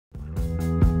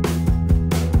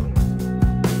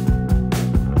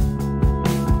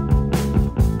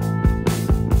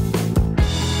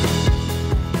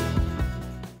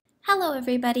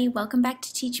everybody, welcome back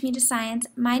to Teach Me to Science.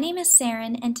 My name is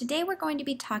Saren and today we're going to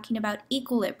be talking about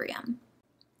equilibrium.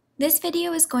 This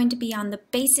video is going to be on the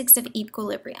basics of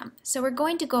equilibrium. So we're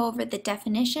going to go over the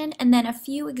definition and then a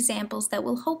few examples that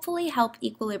will hopefully help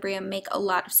equilibrium make a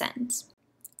lot of sense.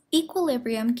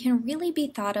 Equilibrium can really be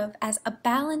thought of as a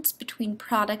balance between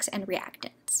products and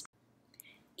reactants.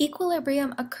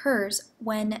 Equilibrium occurs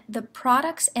when the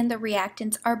products and the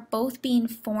reactants are both being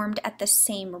formed at the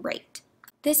same rate.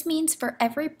 This means for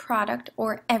every product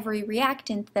or every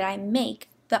reactant that I make,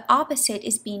 the opposite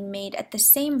is being made at the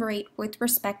same rate with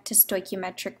respect to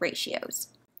stoichiometric ratios.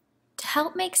 To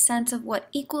help make sense of what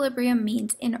equilibrium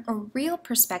means in a real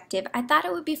perspective, I thought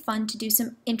it would be fun to do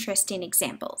some interesting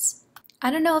examples. I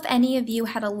don't know if any of you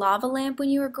had a lava lamp when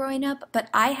you were growing up, but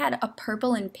I had a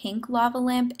purple and pink lava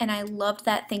lamp and I loved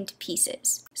that thing to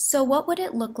pieces. So what would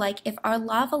it look like if our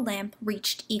lava lamp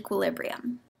reached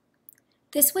equilibrium?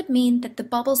 This would mean that the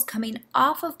bubbles coming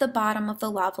off of the bottom of the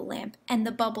lava lamp and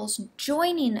the bubbles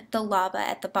joining the lava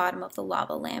at the bottom of the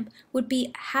lava lamp would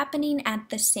be happening at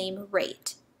the same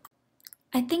rate.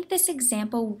 I think this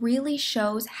example really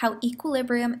shows how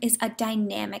equilibrium is a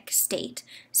dynamic state.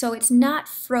 So it's not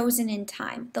frozen in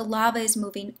time. The lava is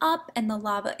moving up and the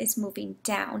lava is moving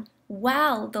down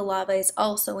while the lava is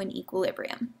also in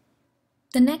equilibrium.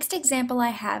 The next example I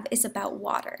have is about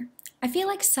water. I feel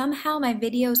like somehow my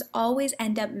videos always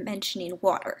end up mentioning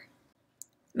water.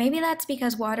 Maybe that's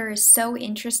because water is so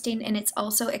interesting and it's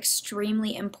also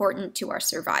extremely important to our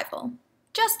survival.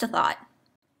 Just a thought.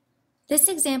 This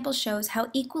example shows how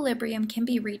equilibrium can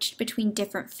be reached between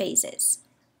different phases.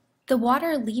 The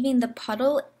water leaving the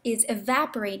puddle is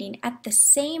evaporating at the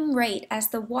same rate as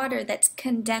the water that's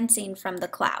condensing from the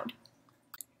cloud.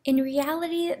 In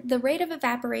reality, the rate of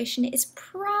evaporation is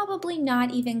probably not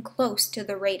even close to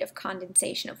the rate of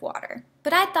condensation of water,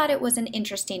 but I thought it was an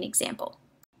interesting example.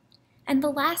 And the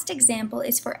last example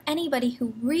is for anybody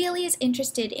who really is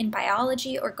interested in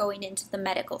biology or going into the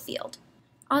medical field.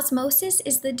 Osmosis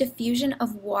is the diffusion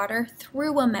of water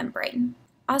through a membrane.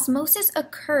 Osmosis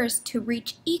occurs to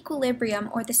reach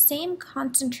equilibrium or the same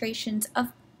concentrations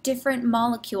of different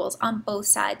molecules on both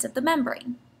sides of the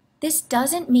membrane. This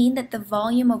doesn't mean that the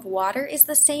volume of water is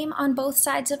the same on both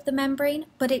sides of the membrane,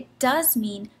 but it does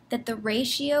mean that the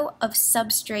ratio of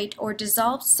substrate or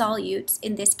dissolved solutes,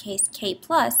 in this case K+,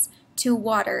 to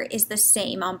water is the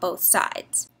same on both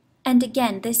sides. And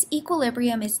again, this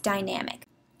equilibrium is dynamic.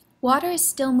 Water is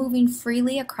still moving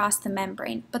freely across the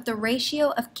membrane, but the ratio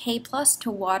of K+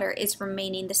 to water is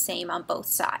remaining the same on both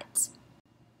sides.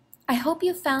 I hope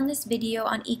you found this video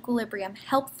on equilibrium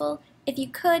helpful. If you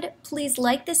could, please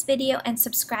like this video and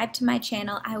subscribe to my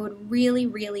channel. I would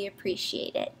really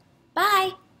appreciate it.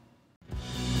 Bye!